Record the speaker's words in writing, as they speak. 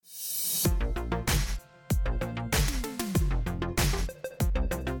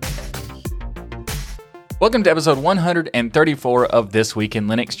Welcome to episode 134 of This Week in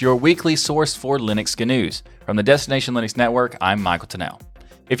Linux, your weekly source for Linux news. From the Destination Linux Network, I'm Michael Tunnell.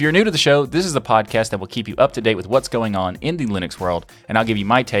 If you're new to the show, this is the podcast that will keep you up to date with what's going on in the Linux world, and I'll give you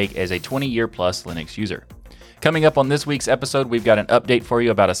my take as a 20-year plus Linux user. Coming up on this week's episode, we've got an update for you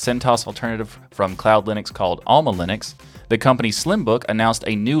about a CentOS alternative from Cloud Linux called Alma Linux. The company Slimbook announced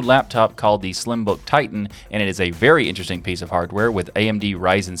a new laptop called the Slimbook Titan, and it is a very interesting piece of hardware with AMD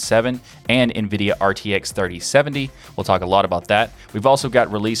Ryzen 7 and NVIDIA RTX 3070. We'll talk a lot about that. We've also got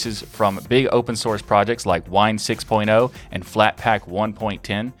releases from big open source projects like Wine 6.0 and Flatpak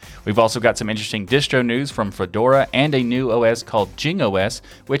 1.10. We've also got some interesting distro news from Fedora and a new OS called JingOS,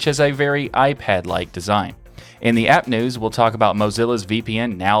 which has a very iPad-like design. In the app news, we'll talk about Mozilla's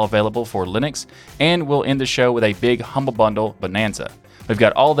VPN now available for Linux, and we'll end the show with a big Humble Bundle bonanza. We've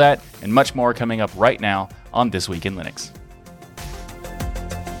got all that and much more coming up right now on This Week in Linux.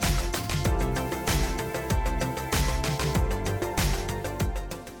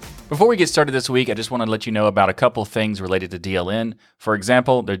 Before we get started this week, I just want to let you know about a couple things related to DLN. For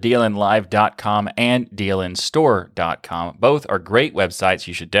example, they're dlnlive.com and dlnstore.com. Both are great websites.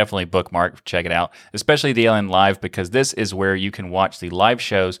 You should definitely bookmark, check it out, especially DLN Live, because this is where you can watch the live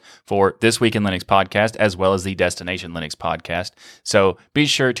shows for This Week in Linux podcast, as well as the Destination Linux podcast. So be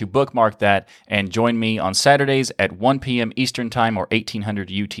sure to bookmark that and join me on Saturdays at 1 p.m. Eastern Time or 1800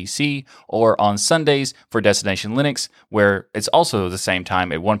 UTC, or on Sundays for Destination Linux, where it's also the same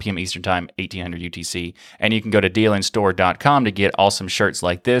time at 1 p.m. Eastern Time, 1800 UTC. And you can go to dlnstore.com to get awesome shirts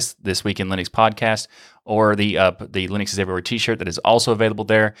like this Week in Linux podcast, or the Linux is Everywhere t-shirt that is also available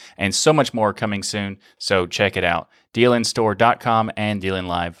there, and so much more coming soon. So check it out, dlnstore.com and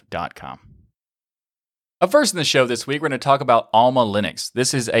dlnlive.com. Up first in the show this week, we're going to talk about Alma Linux.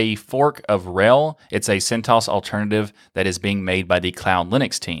 This is a fork of RHEL. It's a CentOS alternative that is being made by the Cloud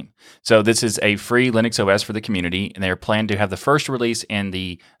Linux team. So this is a free Linux OS for the community, and they're planned to have the first release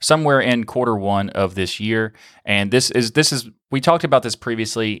somewhere in Q1 of this year. And this is we talked about this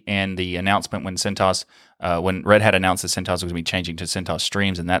previously in the announcement when Red Hat announced that CentOS was going to be changing to CentOS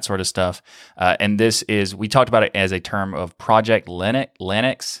Streams and that sort of stuff. And we talked about it as a term of Project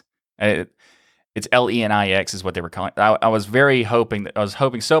Linux. It's LENIX is what they were calling it. I was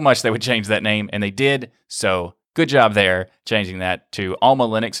hoping so much they would change that name, and they did. So good job there, changing that to Alma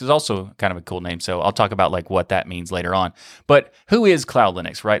Linux is also kind of a cool name. So I'll talk about what that means later on. But who is Cloud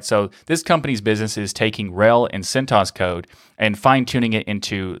Linux, right? So this company's business is taking RHEL and CentOS code and fine-tuning it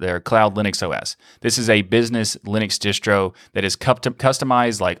into their Cloud Linux OS. This is a business Linux distro that is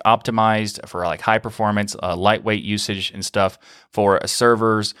customized, optimized for high performance, lightweight usage and stuff for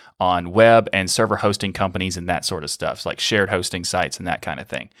servers on web and server hosting companies and that sort of stuff, like shared hosting sites and that kind of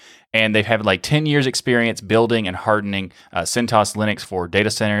thing. And they've had 10 years experience building and hardening CentOS Linux for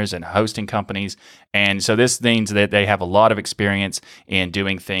data centers and hosting companies. And so this means that they have a lot of experience in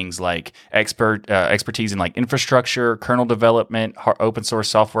doing things like expertise in infrastructure, kernel development, open source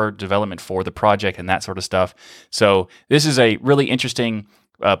software development for the project and that sort of stuff. So this is a really interesting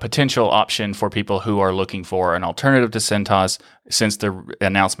potential option for people who are looking for an alternative to CentOS since the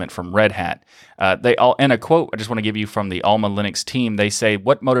announcement from Red Hat. In a quote I just want to give you from the Alma Linux team, they say,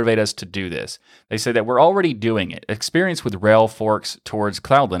 what motivated us to do this? They say that we're already doing it. Experience with RHEL forks towards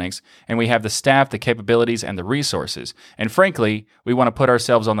Cloud Linux, and we have the staff, the capabilities, and the resources. And frankly, we want to put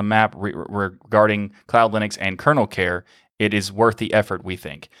ourselves on the map regarding Cloud Linux and kernel care. It is worth the effort, we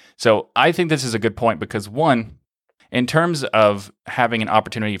think. So I think this is a good point because, one, in terms of having an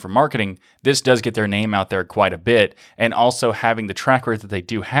opportunity for marketing, this does get their name out there quite a bit, and also having the track record that they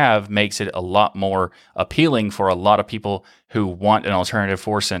do have makes it a lot more appealing for a lot of people who want an alternative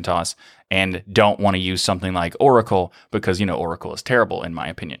for CentOS and don't want to use something like Oracle because, Oracle is terrible in my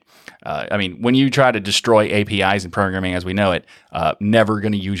opinion. When you try to destroy APIs and programming as we know it, never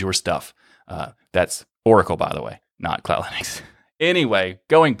going to use your stuff. That's Oracle, by the way, not Cloud Linux. Anyway,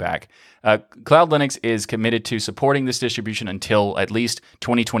 going back, Cloud Linux is committed to supporting this distribution until at least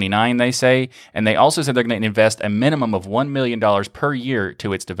 2029, they say, and they also said they're going to invest a minimum of $1 million per year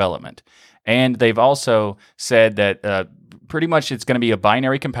to its development. And they've also said that pretty much it's going to be a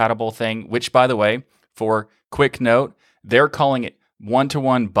binary compatible thing, which, by the way, for quick note, they're calling it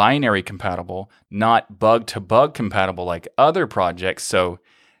one-to-one binary compatible, not bug-to-bug compatible like other projects. So,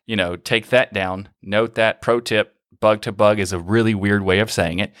 take that down. Note that, pro tip. Bug to bug is a really weird way of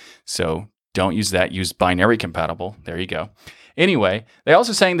saying it, so don't use that. Use binary compatible. There you go. Anyway, they're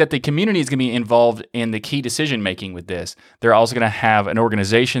also saying that the community is going to be involved in the key decision making with this. They're also going to have an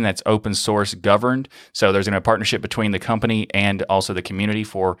organization that's open source governed. So there's going to be a partnership between the company and also the community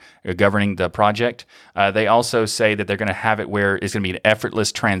for governing the project. They also say that they're going to have it where it's going to be an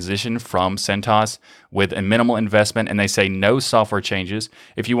effortless transition from CentOS with a minimal investment. And they say no software changes.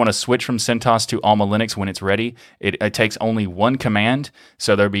 If you want to switch from CentOS to Alma Linux when it's ready, it takes only one command.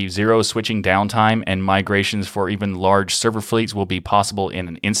 So there'll be zero switching downtime, and migrations for even large server fleets will be possible in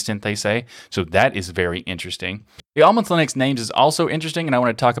an instant, they say. So that is very interesting. The Alma Linux names is also interesting, and I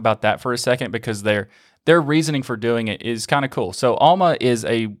want to talk about that for a second because their reasoning for doing it is kind of cool. So Alma is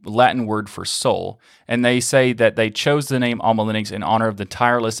a Latin word for soul, and they say that they chose the name Alma Linux in honor of the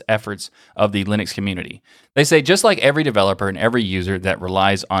tireless efforts of the Linux community. They say just like every developer and every user that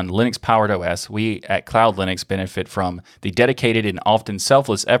relies on Linux-powered OS, we at Cloud Linux benefit from the dedicated and often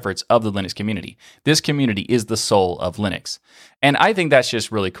selfless efforts of the Linux community. This community is the soul of Linux. And I think that's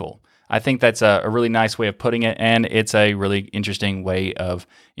just really cool. I think that's a really nice way of putting it, and it's a really interesting way of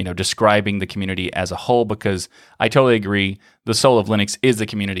describing the community as a whole, because I totally agree the soul of Linux is the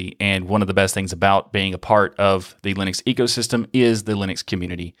community, and one of the best things about being a part of the Linux ecosystem is the Linux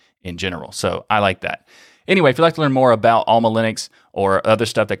community in general. So I like that. Anyway, if you'd like to learn more about Alma Linux or other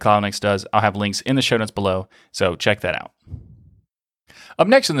stuff that Cloud Linux does, I'll have links in the show notes below, so check that out. Up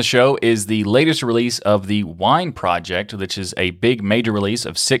next in the show is the latest release of the Wine project, which is a big major release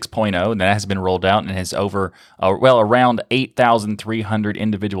of 6.0, and that has been rolled out and has around 8,300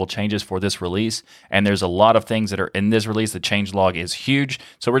 individual changes for this release. And there's a lot of things that are in this release. The changelog is huge,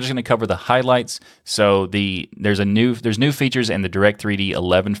 so we're just going to cover the highlights. So there's new features in the Direct3D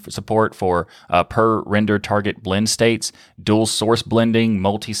 11 support for per render target blend states, dual source blending,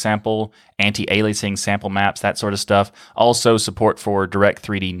 multi-sample, anti-aliasing sample maps, that sort of stuff. Also, support for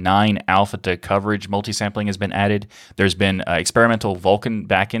Direct3D 9 alpha to coverage multi-sampling has been added. There's been experimental Vulkan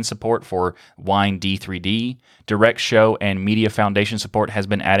backend support for Wine D3D. Direct Show and Media Foundation support has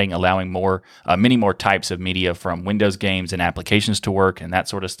been adding, allowing many more types of media from Windows games and applications to work and that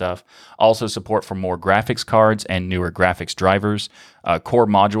sort of stuff. Also, support for more graphics cards and newer graphics drivers. Core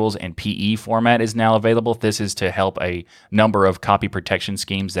modules and PE format is now available. This is to help a number of copy protection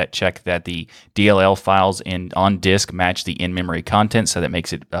schemes that check that the DLL files on disk match the in-memory content, so that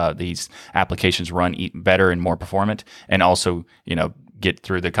makes it these applications run better and more performant, and also get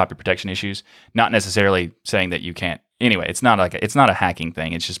through the copy protection issues. Not necessarily saying that you can't. Anyway, it's not a hacking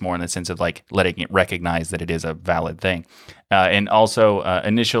thing. It's just more in the sense of letting it recognize that it is a valid thing. And also,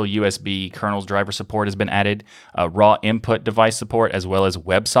 initial USB kernels driver support has been added. Raw input device support, as well as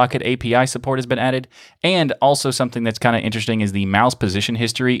WebSocket API support has been added. And also something that's kind of interesting is the mouse position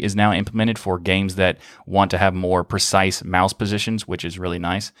history is now implemented for games that want to have more precise mouse positions, which is really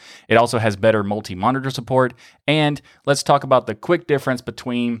nice. It also has better multi-monitor support. And let's talk about the quick difference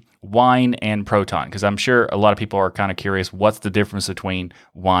between Wine and Proton, because I'm sure a lot of people are kind of curious, what's the difference between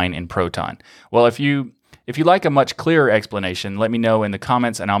Wine and Proton? Well, if you like a much clearer explanation, let me know in the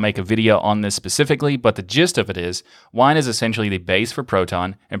comments and I'll make a video on this specifically, but the gist of it is, Wine is essentially the base for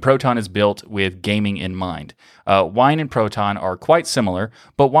Proton, and Proton is built with gaming in mind. Wine and Proton are quite similar,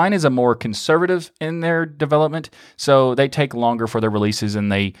 but Wine is a more conservative in their development, so they take longer for their releases,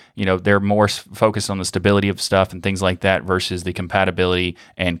 and they're more focused on the stability of stuff and things like that versus the compatibility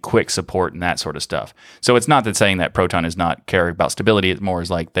and quick support and that sort of stuff. So it's not that saying that Proton is not caring about stability, it's more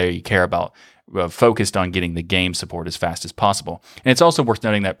as like they care about focused on getting the game support as fast as possible. And it's also worth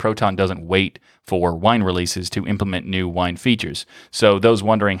noting that Proton doesn't wait for Wine releases to implement new Wine features. So those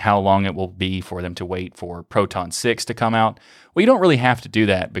wondering how long it will be for them to wait for Proton 6 to come out, well, you don't really have to do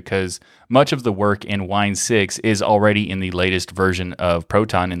that, because much of the work in Wine 6 is already in the latest version of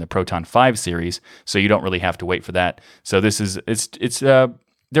Proton in the Proton 5 series, so you don't really have to wait for that. So there's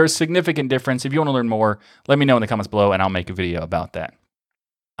a significant difference. If you want to learn more, let me know in the comments below and I'll make a video about that.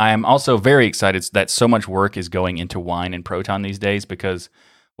 I am also very excited that so much work is going into Wine and Proton these days, because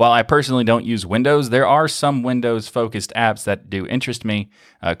while I personally don't use Windows, there are some Windows-focused apps that do interest me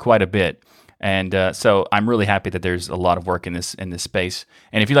quite a bit. And so I'm really happy that there's a lot of work in this space.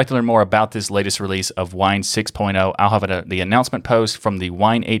 And if you'd like to learn more about this latest release of Wine 6.0, I'll have the announcement post from the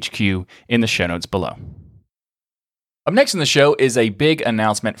Wine HQ in the show notes below. Up next in the show is a big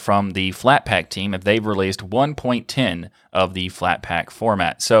announcement from the Flatpak team, if they've released 1.10 of the Flatpak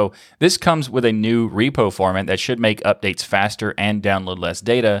format. So this comes with a new repo format that should make updates faster and download less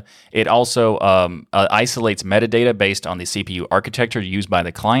data. It also isolates metadata based on the CPU architecture used by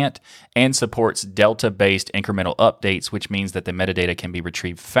the client, and supports delta-based incremental updates, which means that the metadata can be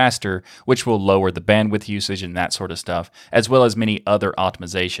retrieved faster, which will lower the bandwidth usage and that sort of stuff, as well as many other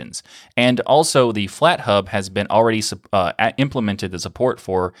optimizations. And also, the FlatHub has been already supported implemented the support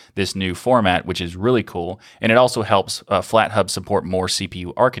for this new format, which is really cool. And it also helps FlatHub support more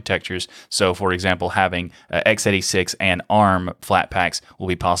CPU architectures. So, for example, having x86 and ARM Flatpaks will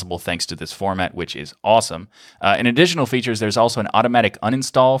be possible thanks to this format, which is awesome. In additional features, there's also an automatic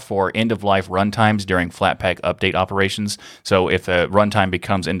uninstall for end-of-life runtimes during Flatpak update operations. So if a runtime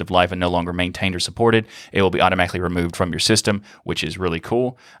becomes end-of-life and no longer maintained or supported, it will be automatically removed from your system, which is really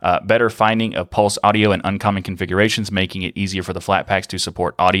cool. Better finding of pulse audio and uncommon configurations, making it easier for the Flatpaks to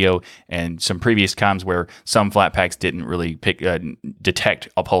support audio, and some previous times where some Flatpaks didn't really detect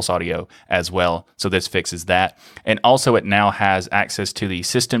a pulse audio as well. So this fixes that. And also it now has access to the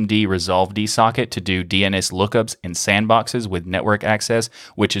systemd resolved socket to do DNS lookups in sandboxes with network access,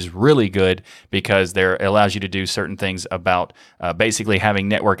 which is really good because it allows you to do certain things about basically having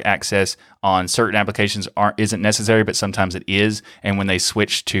network access on certain applications isn't necessary, but sometimes it is. And when they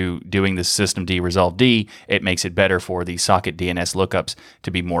switch to doing the systemd resolved, it makes it better for the socket DNS lookups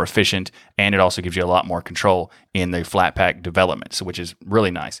to be more efficient. And it also gives you a lot more control in the Flatpak development, which is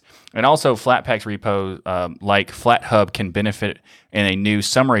really nice. And also Flatpak's repo, like FlatHub, can benefit in a new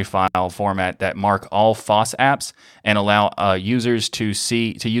summary file format that mark all FOSS apps and allow users to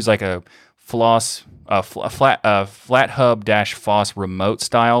use like a FlatHub-FOSS remote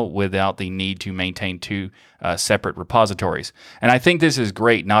style without the need to maintain two separate repositories. And I think this is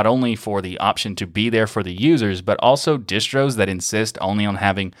great, not only for the option to be there for the users, but also distros that insist only on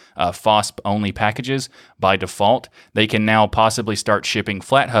having FOSS-only packages by default. They can now possibly start shipping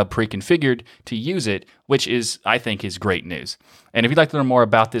FlatHub pre-configured to use it, which I think is great news. And if you'd like to learn more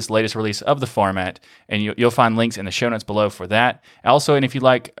about this latest release of the format, and you'll find links in the show notes below for that. Also, and if you'd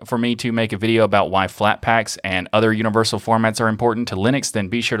like for me to make a video about why Flatpaks and other universal formats are important to Linux, then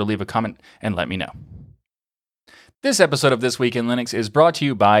be sure to leave a comment and let me know. This episode of This Week in Linux is brought to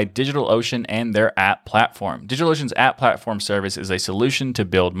you by DigitalOcean and their app platform. DigitalOcean's app platform service is a solution to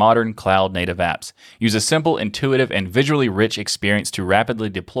build modern cloud-native apps. Use a simple, intuitive, and visually rich experience to rapidly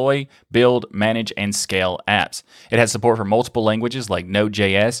deploy, build, manage, and scale apps. It has support for multiple languages like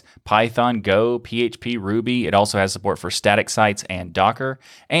Node.js, Python, Go, PHP, Ruby. It also has support for static sites and Docker.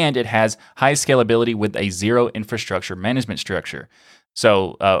 And it has high scalability with a zero infrastructure management structure.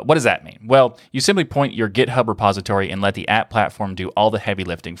 So what does that mean? Well, you simply point your GitHub repository and let the app platform do all the heavy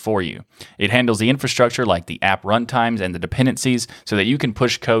lifting for you. It handles the infrastructure like the app runtimes and the dependencies so that you can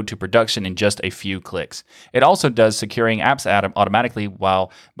push code to production in just a few clicks. It also does securing apps automatically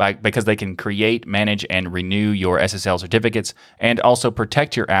because they can create, manage, and renew your SSL certificates and also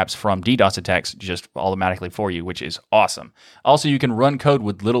protect your apps from DDoS attacks just automatically for you, which is awesome. Also, you can run code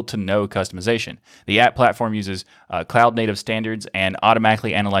with little to no customization. The app platform uses cloud-native standards and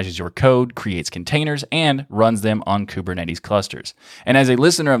automatically analyzes your code, creates containers, and runs them on Kubernetes clusters. And as a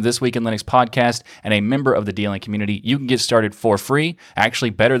listener of This Week in Linux podcast and a member of the DLN community, you can get started for free, actually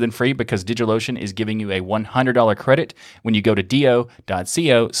better than free because DigitalOcean is giving you a $100 credit when you go to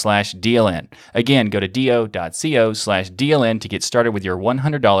do.co/DLN. Again, go to do.co/DLN to get started with your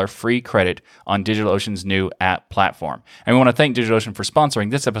 $100 free credit on DigitalOcean's new app platform. And we want to thank DigitalOcean for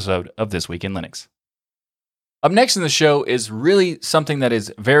sponsoring this episode of This Week in Linux. Up next in the show is really something that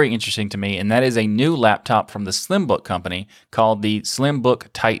is very interesting to me, and that is a new laptop from the Slimbook company called the Slimbook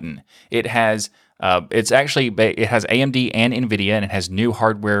Titan. It has AMD and NVIDIA, and it has new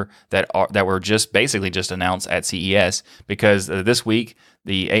hardware that were just announced at CES because this week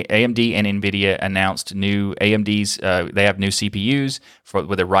the AMD and NVIDIA announced new AMD's. They have new CPUs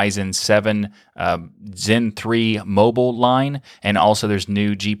with a Ryzen 7 Zen 3 mobile line, and also there's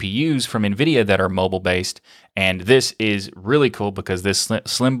new GPUs from NVIDIA that are mobile based. And this is really cool because this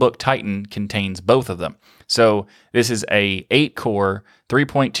Slimbook Titan contains both of them. So this is a 8-core,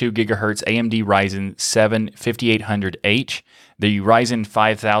 3.2 gigahertz AMD Ryzen 7 5800H. The Ryzen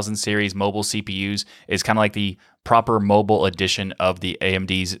 5000 series mobile CPUs is kind of like the proper mobile edition of the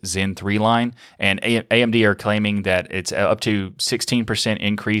AMD's Zen 3 line, and AMD are claiming that it's up to 16%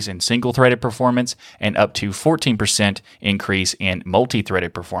 increase in single-threaded performance and up to 14% increase in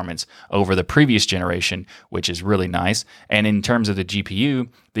multi-threaded performance over the previous generation, which is really nice. And in terms of the GPU,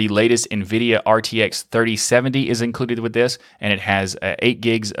 the latest NVIDIA RTX 3070 is included with this, and it has 8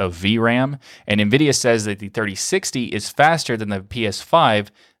 gigs of VRAM. And NVIDIA says that the 3060 is faster than the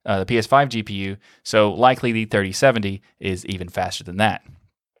PS5 GPU, so likely the 3070 is even faster than that.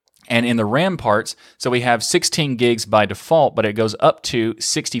 And in the RAM parts, so we have 16 gigs by default, but it goes up to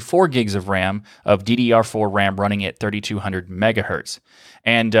 64 gigs of RAM of DDR4 RAM running at 3200 megahertz.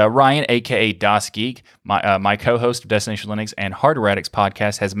 And Ryan, aka DOS Geek, my co-host of Destination Linux and Hardware Addicts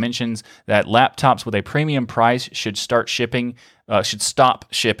podcast, has mentioned that laptops with a premium price should start shipping should stop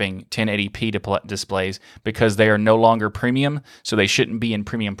shipping 1080p displays because they are no longer premium, so they shouldn't be in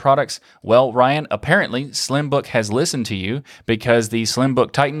premium products. Well, Ryan, apparently Slimbook has listened to you because the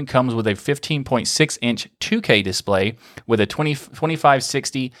Slimbook Titan comes with a 15.6-inch 2K display with a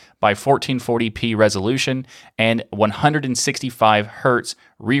 2560 by 1440p resolution and 165 hertz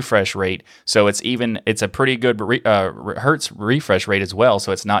refresh rate. So it's a pretty good hertz refresh rate as well.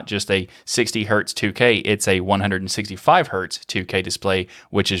 So it's not just a 60 hertz 2K, it's a 165 hertz 2K display,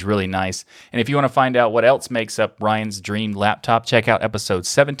 which is really nice. And if you want to find out what else makes up Ryan's dream laptop, check out episode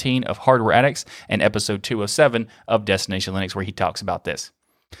 17 of Hardware Addicts and episode 207 of Destination Linux, where he talks about this.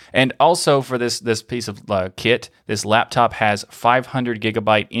 And also for this piece of kit, this laptop has 500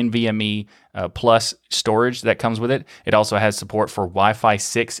 gigabyte NVMe plus storage that comes with it. It also has support for Wi-Fi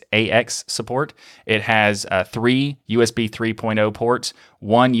 6AX support. It has 3 USB 3.0 ports,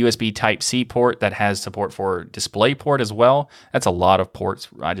 1 USB Type-C port that has support for DisplayPort as well. That's a lot of ports.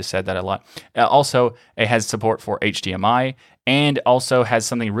 I just said that a lot. Also, it has support for HDMI and also has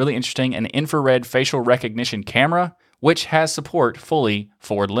something really interesting, an infrared facial recognition camera, which has support fully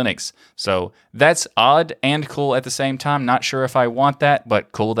for Linux. So that's odd and cool at the same time. Not sure if I want that,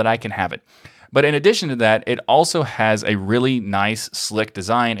 but cool that I can have it. But in addition to that, it also has a really nice, slick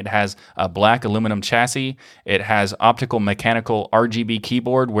design. It has a black aluminum chassis. It has optical mechanical RGB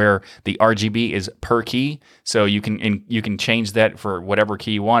keyboard where the RGB is per key. So you can change that for whatever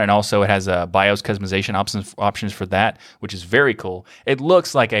key you want. And also it has a BIOS customization options for that, which is very cool. It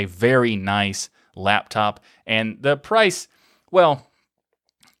looks like a very nice laptop, and the price, well,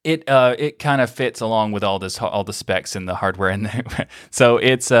 it kind of fits along with all the specs and the hardware in there. So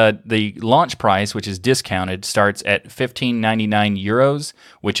it's the launch price, which is discounted, starts at 1599 euros,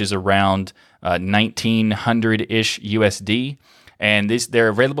 which is around 1900-ish USD. And they're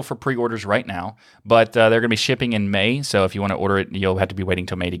available for pre-orders right now, but they're going to be shipping in May. So if you want to order it, you'll have to be waiting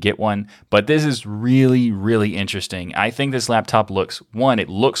till May to get one. But this is really, really interesting. I think this laptop looks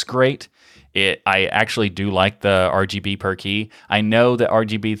great. I actually do like the RGB per key. I know the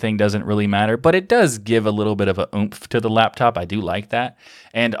RGB thing doesn't really matter, but it does give a little bit of a oomph to the laptop. I do like that.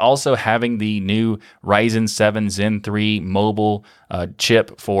 And also having the new Ryzen 7 Zen 3 mobile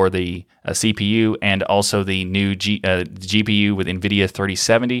chip for the CPU and also the new GPU with NVIDIA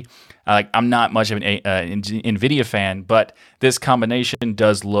 3070. I'm not much of an NVIDIA fan, but this combination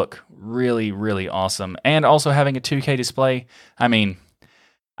does look really, really awesome. And also having a 2K display, I mean,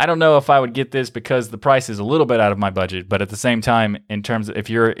 I don't know if I would get this because the price is a little bit out of my budget, but at the same time, in terms of if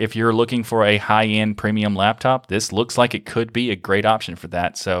you're looking for a high-end premium laptop, this looks like it could be a great option for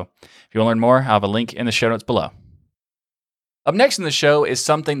that. So if you want to learn more, I'll have a link in the show notes below. Up next in the show is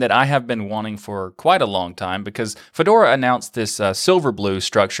something that I have been wanting for quite a long time because Fedora announced this Silverblue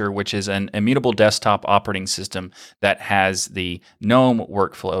structure, which is an immutable desktop operating system that has the GNOME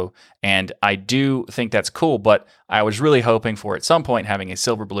workflow. And I do think that's cool, but I was really hoping for at some point having a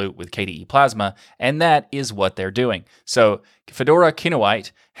Silverblue with KDE Plasma, and that is what they're doing. So Fedora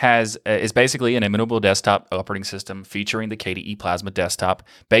Kinoite is basically an immutable desktop operating system featuring the KDE Plasma desktop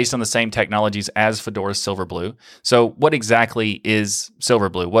based on the same technologies as Fedora's Silverblue. So what exactly is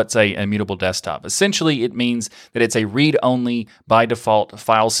Silverblue? What's a immutable desktop? Essentially, it means that it's a read-only by default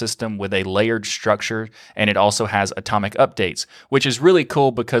file system with a layered structure, and it also has atomic updates, which is really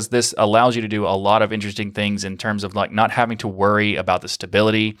cool because this allows you to do a lot of interesting things in terms of like not having to worry about the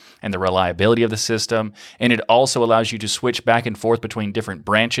stability and the reliability of the system. And it also allows you to switch back and forth between different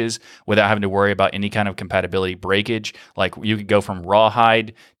branches without having to worry about any kind of compatibility breakage. Like you could go from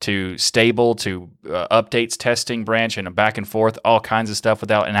Rawhide to stable to updates testing branch and a back and forth, all kinds of stuff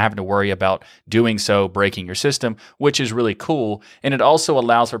without and having to worry about doing so breaking your system, which is really cool. And it also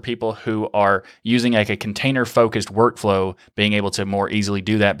allows for people who are using like a container focused workflow being able to more easily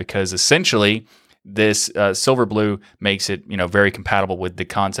do that because essentially this Silverblue makes it very compatible with the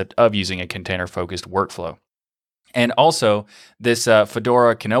concept of using a container focused workflow. And also, this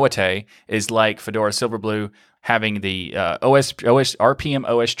Fedora Kinoite is like Fedora Silverblue, having the RPM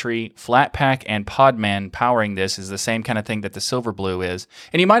OS tree, Flatpak, and Podman powering this is the same kind of thing that the Silverblue is.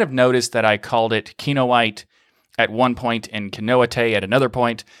 And you might have noticed that I called it Kinoite at one point and Kinoite at another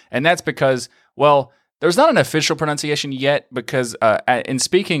point, and that's because, well, there's not an official pronunciation yet because in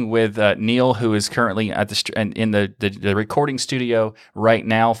speaking with Neil, who is currently in the recording studio right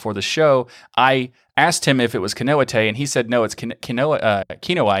now for the show, I asked him if it was Kinoite, and he said no, it's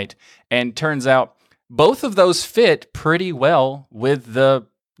Kinoite. And turns out both of those fit pretty well with the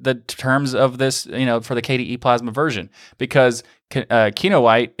terms of this, for the KDE Plasma version, because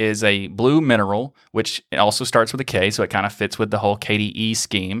Kinoite is a blue mineral, which also starts with a K, so it kind of fits with the whole KDE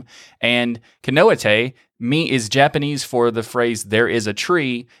scheme. And Kinoite Mi is Japanese for the phrase "there is a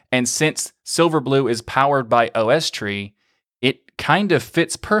tree," and since Silverblue is powered by OSTree, it kind of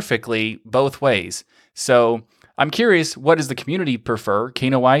fits perfectly both ways. So I'm curious, what does the community prefer,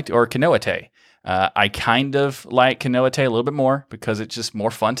 Kinoite or Kinoite? I kind of like Kinoite a little bit more because it's just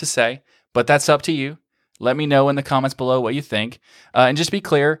more fun to say, but that's up to you. Let me know in the comments below what you think. And just to be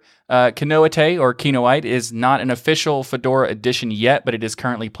clear, Kinoite or Kinoite is not an official Fedora edition yet, but it is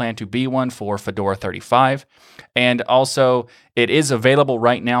currently planned to be one for Fedora 35. And also, it is available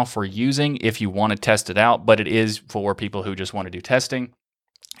right now for using if you want to test it out, but it is for people who just want to do testing.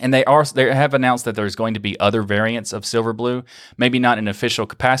 And they have announced that there's going to be other variants of Silverblue, maybe not in official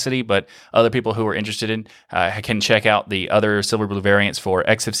capacity, but other people who are interested in can check out the other Silverblue variants for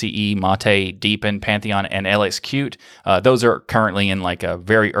XFCE, Mate, Deepin, Pantheon, and LXQt. Those are currently in like a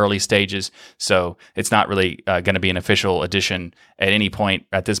very early stages, so it's not really going to be an official edition at any point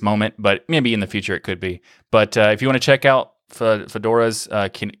at this moment, but maybe in the future it could be. But if you want to check out Fedora's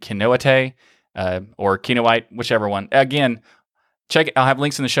Kinoite or Kinoite, whichever one, again, check it. I'll have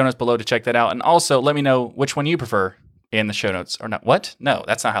links in the show notes below to check that out. And also let me know which one you prefer in the show notes. Or not. What? No,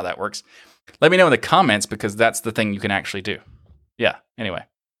 that's not how that works. Let me know in the comments because that's the thing you can actually do. Yeah, anyway.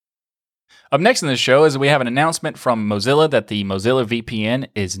 Up next in the show is we have an announcement from Mozilla that the Mozilla VPN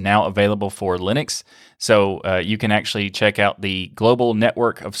is now available for Linux. So you can actually check out the global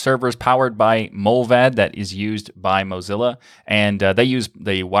network of servers powered by Mullvad that is used by Mozilla. And they use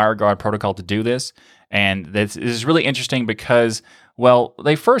the WireGuard protocol to do this. And this is really interesting because, well,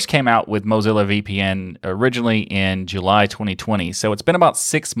 they first came out with Mozilla VPN originally in July 2020. So it's been about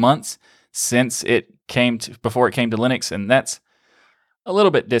 6 months since before it came to Linux, and that's a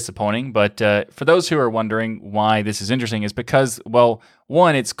little bit disappointing. But for those who are wondering why this is interesting is because, well,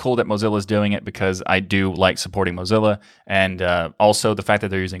 one, it's cool that Mozilla is doing it because I do like supporting Mozilla, and also the fact that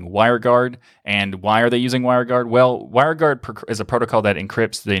they're using WireGuard. And why are they using WireGuard? Well, WireGuard is a protocol that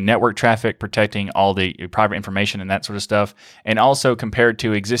encrypts the network traffic, protecting all the private information and that sort of stuff. And also compared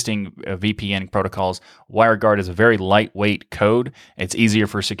to existing VPN protocols, WireGuard is a very lightweight code. It's easier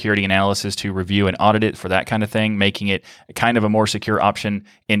for security analysis to review and audit it for that kind of thing, making it kind of a more secure option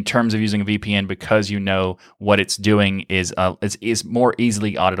in terms of using a VPN because you know what it's doing is more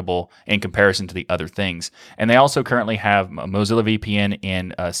easily auditable in comparison to the other things. And they also currently have Mozilla VPN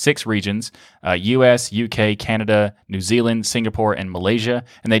in 6 regions, US, UK, Canada, New Zealand, Singapore, and Malaysia.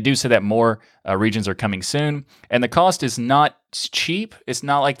 And they do say that more regions are coming soon. And the cost is not cheap. It's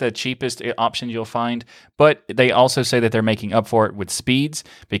not like the cheapest option you'll find, but they also say that they're making up for it with speeds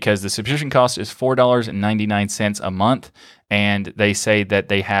because the subscription cost is $4.99 a month. And they say that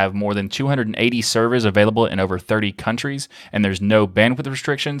they have more than 280 servers available in over 30 countries, and there's no bandwidth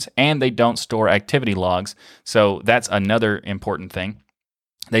restrictions, and they don't store activity logs. So that's another important thing.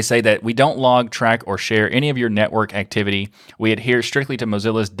 They say that we don't log, track, or share any of your network activity. We adhere strictly to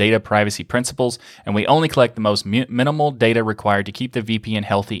Mozilla's data privacy principles, and we only collect the most minimal data required to keep the VPN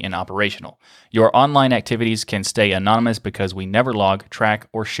healthy and operational. Your online activities can stay anonymous because we never log, track,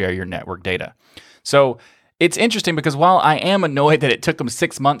 or share your network data. So it's interesting because while I am annoyed that it took them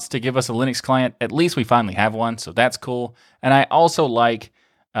 6 months to give us a Linux client, at least we finally have one, so that's cool. And I also like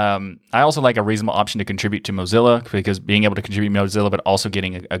a reasonable option to contribute to Mozilla because being able to contribute to Mozilla but also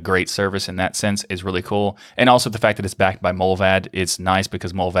getting a great service in that sense is really cool. And also the fact that it's backed by Mullvad, it's nice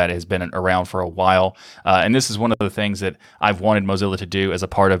because Mullvad has been around for a while. And this is one of the things that I've wanted Mozilla to do as a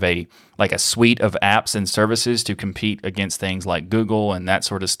part of a suite of apps and services to compete against things like Google and that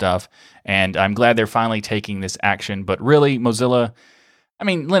sort of stuff. And I'm glad they're finally taking this action. But really, Mozilla, I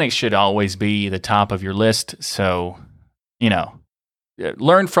mean, Linux should always be the top of your list. So,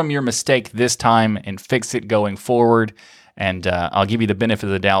 learn from your mistake this time and fix it going forward. And I'll give you the benefit of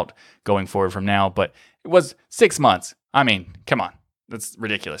the doubt going forward from now. But it was 6 months. I mean, come on. That's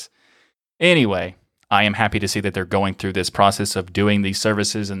ridiculous. Anyway, I am happy to see that they're going through this process of doing these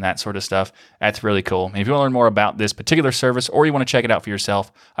services and that sort of stuff. That's really cool. And if you want to learn more about this particular service or you want to check it out for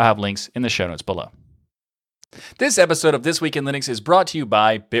yourself, I have links in the show notes below. This episode of This Week in Linux is brought to you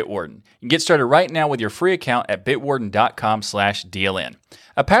by Bitwarden. You can get started right now with your free account at bitwarden.com/DLN.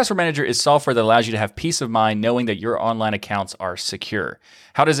 A password manager is software that allows you to have peace of mind knowing that your online accounts are secure.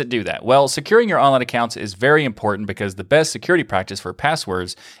 How does it do that? Well, securing your online accounts is very important because the best security practice for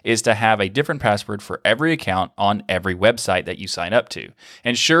passwords is to have a different password for every account on every website that you sign up to.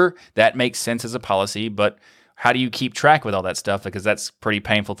 And sure, that makes sense as a policy, but How do you keep track with all that stuff? Because that's a pretty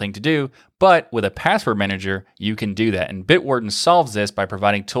painful thing to do. But with a password manager, you can do that. And Bitwarden solves this by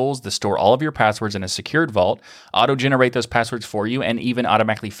providing tools to store all of your passwords in a secured vault, auto-generate those passwords for you, and even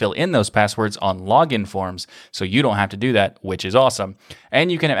automatically fill in those passwords on login forms so you don't have to do that, which is awesome.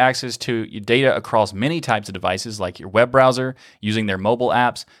 And you can have access to data across many types of devices like your web browser, using their mobile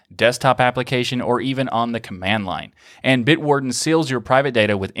apps, desktop application, or even on the command line. And Bitwarden seals your private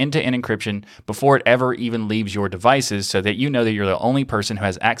data with end-to-end encryption before it ever even leaves your devices so that you know that you're the only person who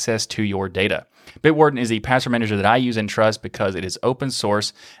has access to your data. Bitwarden is the password manager that I use and trust because it is open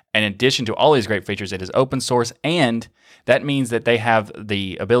source. And in addition to all these great features, it is open source, and that means that they have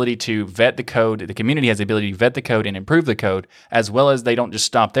the ability to vet the code. The community has the ability to vet the code and improve the code, as well as they don't just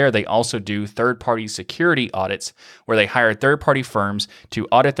stop there. They also do third-party security audits where they hire third-party firms to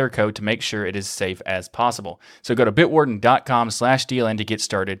audit their code to make sure it is safe as possible. So go to bitwarden.com/DLN to get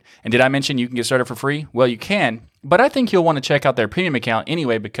started. And did I mention you can get started for free? Well, you can. But I think you'll want to check out their premium account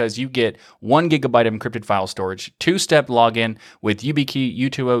anyway because you get 1 gigabyte of encrypted file storage, 2-step login with YubiKey,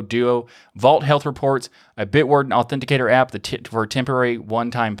 U2O, Duo, Vault Health Reports, a Bitwarden Authenticator app for temporary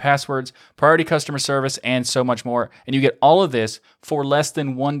one-time passwords, priority customer service, and so much more. And you get all of this for less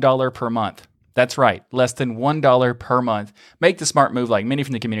than $1 per month. That's right, less than $1 per month. Make the smart move like many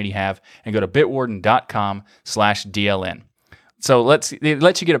from the community have and go to bitwarden.com/DLN. So it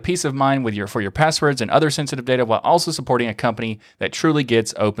lets you get a peace of mind for your passwords and other sensitive data while also supporting a company that truly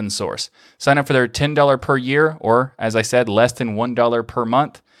gets open source. Sign up for their $10 per year, or as I said, less than $1 per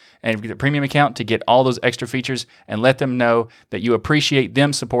month, and get a premium account to get all those extra features, and let them know that you appreciate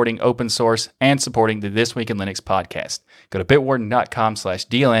them supporting open source and supporting the This Week in Linux podcast. Go to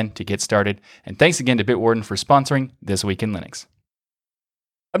bitwarden.com/DLN to get started. And thanks again to Bitwarden for sponsoring This Week in Linux.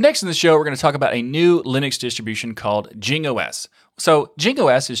 Up next in the show, we're going to talk about a new Linux distribution called JingOS. So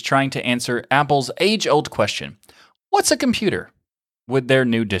JingOS is trying to answer Apple's age-old question, what's a computer? With their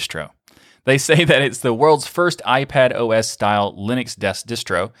new distro. They say that it's the world's first iPad OS-style Linux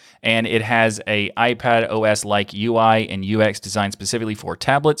distro, and it has a iPad OS-like UI and UX designed specifically for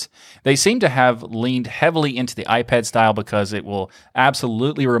tablets. They seem to have leaned heavily into the iPad style because it will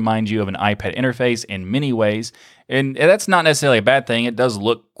absolutely remind you of an iPad interface in many ways. And that's not necessarily a bad thing. It does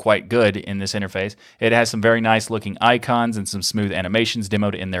look quite good in this interface. It has some very nice looking icons and some smooth animations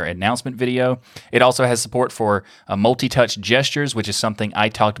demoed in their announcement video. It also has support for multi-touch gestures, which is something I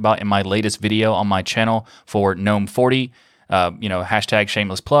talked about in my latest video on my channel for GNOME 40. Hashtag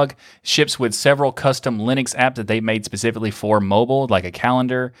shameless plug. Ships with several custom Linux apps that they made specifically for mobile, like a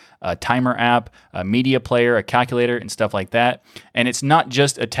calendar, a timer app, a media player, a calculator, and stuff like that. And it's not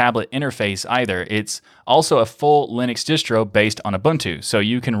just a tablet interface either. It's also a full Linux distro based on Ubuntu. So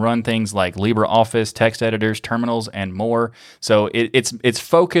you can run things like LibreOffice, text editors, terminals, and more. So it's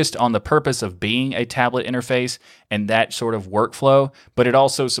focused on the purpose of being a tablet interface and that sort of workflow, but it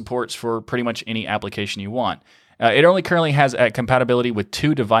also supports for pretty much any application you want. It only currently has compatibility with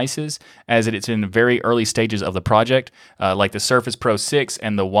 2 devices, as it's in the very early stages of the project, like the Surface Pro 6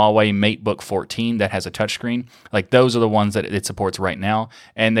 and the Huawei MateBook 14 that has a touchscreen. Like those are the ones that it supports right now.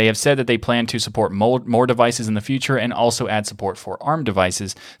 And they have said that they plan to support more devices in the future and also add support for ARM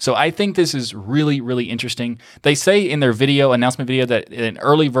devices. So I think this is really, really interesting. They say in their announcement video, that an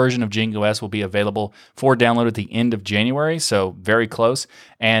early version of JingOS will be available for download at the end of January, so very close.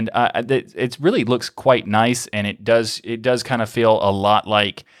 And it really looks quite nice, and it does kind of feel a lot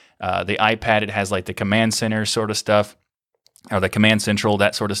like the iPad. It has like the command center sort of stuff, or the command central,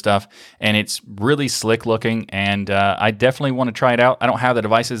 that sort of stuff, and it's really slick looking, and I definitely want to try it out. I don't have the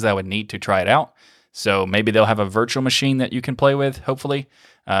devices that I would need to try it out, so maybe they'll have a virtual machine that you can play with, hopefully.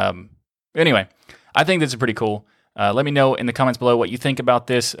 Anyway, I think this is pretty cool. Let me know in the comments below what you think about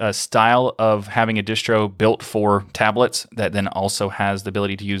this style of having a distro built for tablets that then also has the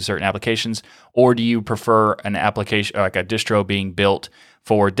ability to use certain applications, or do you prefer an application like a distro being built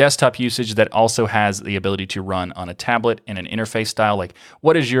for desktop usage that also has the ability to run on a tablet in an interface style? Like,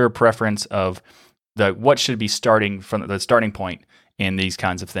 what is your preference of what should be starting from the starting point in these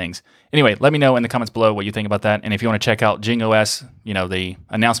kinds of things? Anyway, let me know in the comments below what you think about that, and if you want to check out JingOS, the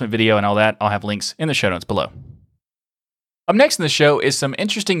announcement video and all that, I'll have links in the show notes below. Up next in the show is some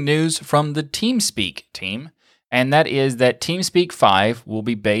interesting news from the TeamSpeak team, and that is that TeamSpeak 5 will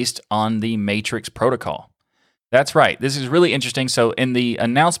be based on the Matrix protocol. That's right. This is really interesting. So, in the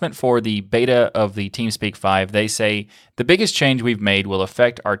announcement for the beta of the TeamSpeak 5, they say the biggest change we've made will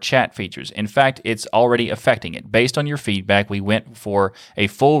affect our chat features. In fact, it's already affecting it. Based on your feedback, we went for a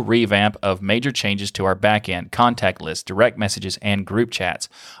full revamp of major changes to our backend, contact list, direct messages, and group chats.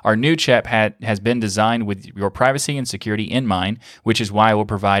 Our new chat has been designed with your privacy and security in mind, which is why we'll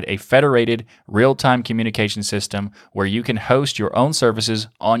provide a federated, real-time communication system where you can host your own services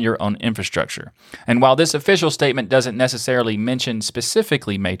on your own infrastructure. And while this official statement doesn't necessarily mention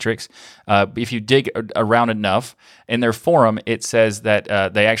specifically Matrix, if you dig around enough, in their forum, it says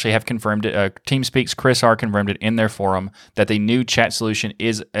that they actually have confirmed it. TeamSpeak's Chris R. confirmed it in their forum that the new chat solution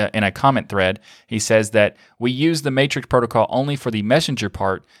is in a comment thread. He says that we use the Matrix protocol only for the messenger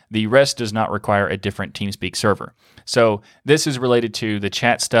part. The rest does not require a different TeamSpeak server. So this is related to the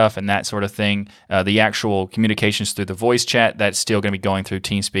chat stuff and that sort of thing. The actual communications through the voice chat, that's still going to be going through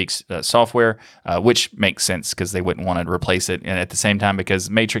TeamSpeak's software, which makes sense because they wouldn't want to replace it. And at the same time, because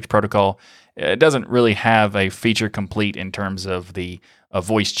Matrix protocol doesn't really have a feature complete in terms of the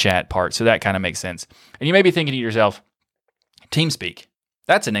voice chat part. So that kind of makes sense. And you may be thinking to yourself, TeamSpeak,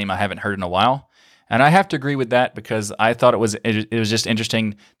 that's a name I haven't heard in a while. And I have to agree with that because I thought it was just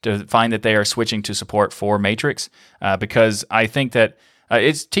interesting to find that they are switching to support for Matrix because I think that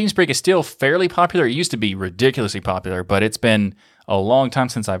TeamSpeak is still fairly popular. It used to be ridiculously popular, but it's been a long time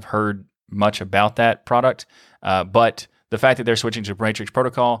since I've heard much about that product. But the fact that they're switching to Matrix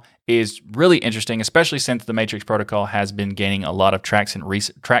Protocol is really interesting, especially since the Matrix Protocol has been gaining a lot of traction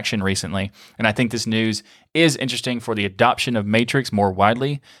recently. And I think this news is interesting for the adoption of Matrix more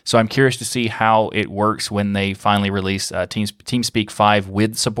widely. So I'm curious to see how it works when they finally release TeamSpeak 5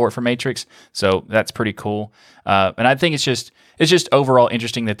 with support for Matrix. So that's pretty cool. And I think it's just overall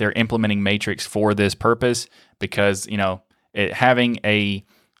interesting that they're implementing Matrix for this purpose because, having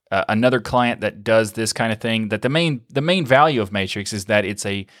another client that does this kind of thing, that the main value of Matrix is that it's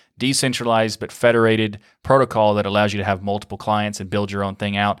a decentralized but federated protocol that allows you to have multiple clients and build your own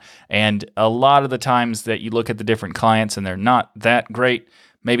thing out. And a lot of the times that you look at the different clients and they're not that great,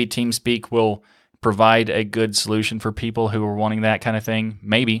 maybe TeamSpeak will provide a good solution for people who are wanting that kind of thing.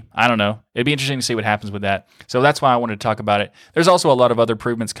 Maybe. I don't know. It'd be interesting to see what happens with that. So that's why I wanted to talk about it. There's also a lot of other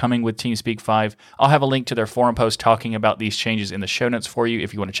improvements coming with TeamSpeak 5. I'll have a link to their forum post talking about these changes in the show notes for you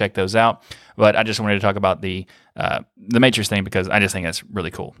if you want to check those out. But I just wanted to talk about the Matrix thing because I just think that's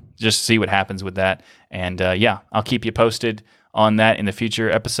really cool. Just see what happens with that. And I'll keep you posted on that in the future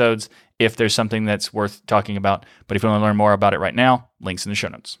episodes if there's something that's worth talking about. But if you want to learn more about it right now, links in the show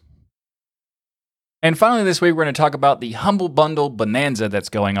notes. And finally this week, we're going to talk about the Humble Bundle Bonanza that's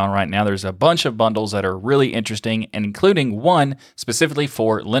going on right now. There's a bunch of bundles that are really interesting, and including one specifically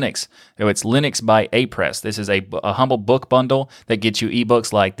for Linux. So it's Linux by Apress. This is a Humble Book Bundle that gets you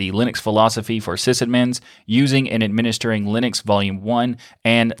ebooks like the Linux Philosophy for Sysadmins, Using and Administering Linux Volume 1,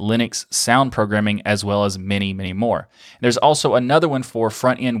 and Linux Sound Programming, as well as many, many more. There's also another one for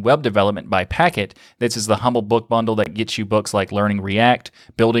front-end web development by Packet. This is the Humble Book Bundle that gets you books like Learning React,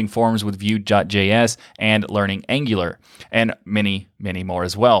 Building Forms with Vue.js, and Learning Angular, and many, many more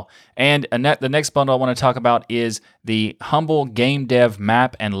as well. And the next bundle I want to talk about is the Humble Game Dev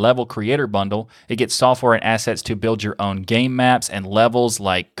Map and Level Creator Bundle. It gets software and assets to build your own game maps and levels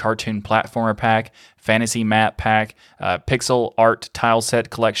like Cartoon Platformer Pack, Fantasy Map Pack, Pixel Art Tile Set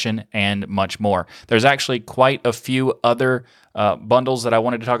Collection, and much more. There's actually quite a few other bundles that I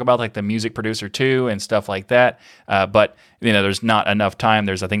wanted to talk about, like the Music Producer 2 and stuff like that. But there's not enough time.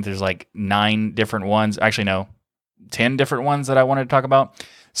 I think there's like 9 different ones. Actually, no, 10 different ones that I wanted to talk about.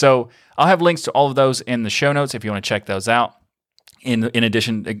 So I'll have links to all of those in the show notes if you want to check those out. In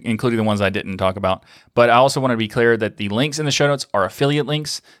addition, including the ones I didn't talk about. But I also want to be clear that the links in the show notes are affiliate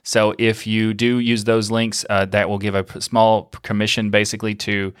links. So if you do use those links, that will give a small commission basically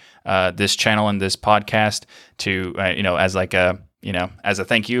to this channel and this podcast to, as like a, as a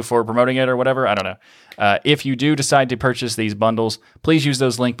thank you for promoting it or whatever. I don't know. If you do decide to purchase these bundles, please use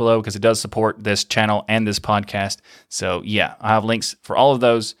those links below because it does support this channel and this podcast. So yeah, I have links for all of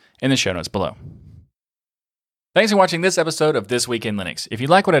those in the show notes below. Thanks for watching this episode of This Week in Linux. If you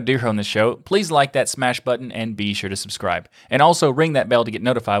like what I do here on this show, please like that smash button and be sure to subscribe. And also ring that bell to get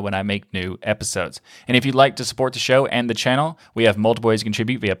notified when I make new episodes. And if you'd like to support the show and the channel, we have multiple ways to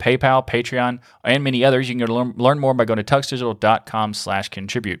contribute via PayPal, Patreon, and many others. You can learn more by going to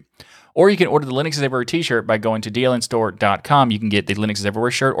tuxdigital.com/contribute. Or you can order the Linux is Everywhere t-shirt by going to dlnstore.com. You can get the Linux is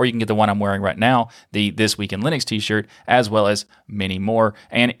Everywhere shirt, or you can get the one I'm wearing right now, the This Week in Linux t-shirt, as well as many more.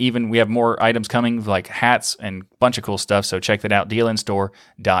 And even we have more items coming, like hats and a bunch of cool stuff, so check that out,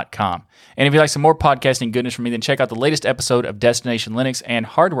 dlnstore.com. And if you like some more podcasting goodness from me, then check out the latest episode of Destination Linux and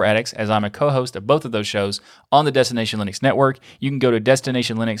Hardware Addicts, as I'm a co-host of both of those shows on the Destination Linux Network. You can go to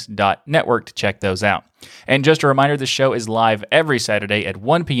destinationlinux.network to check those out. And just a reminder, the show is live every Saturday at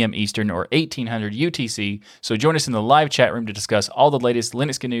 1 p.m. Eastern or 1800 UTC, so join us in the live chat room to discuss all the latest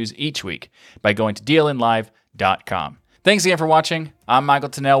Linux news each week by going to dlnlive.com. Thanks again for watching. I'm Michael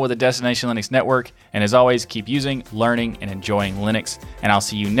Tunnell with the Destination Linux Network, and as always, keep using, learning, and enjoying Linux. And I'll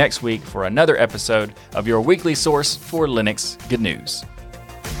see you next week for another episode of your weekly source for Linux good news.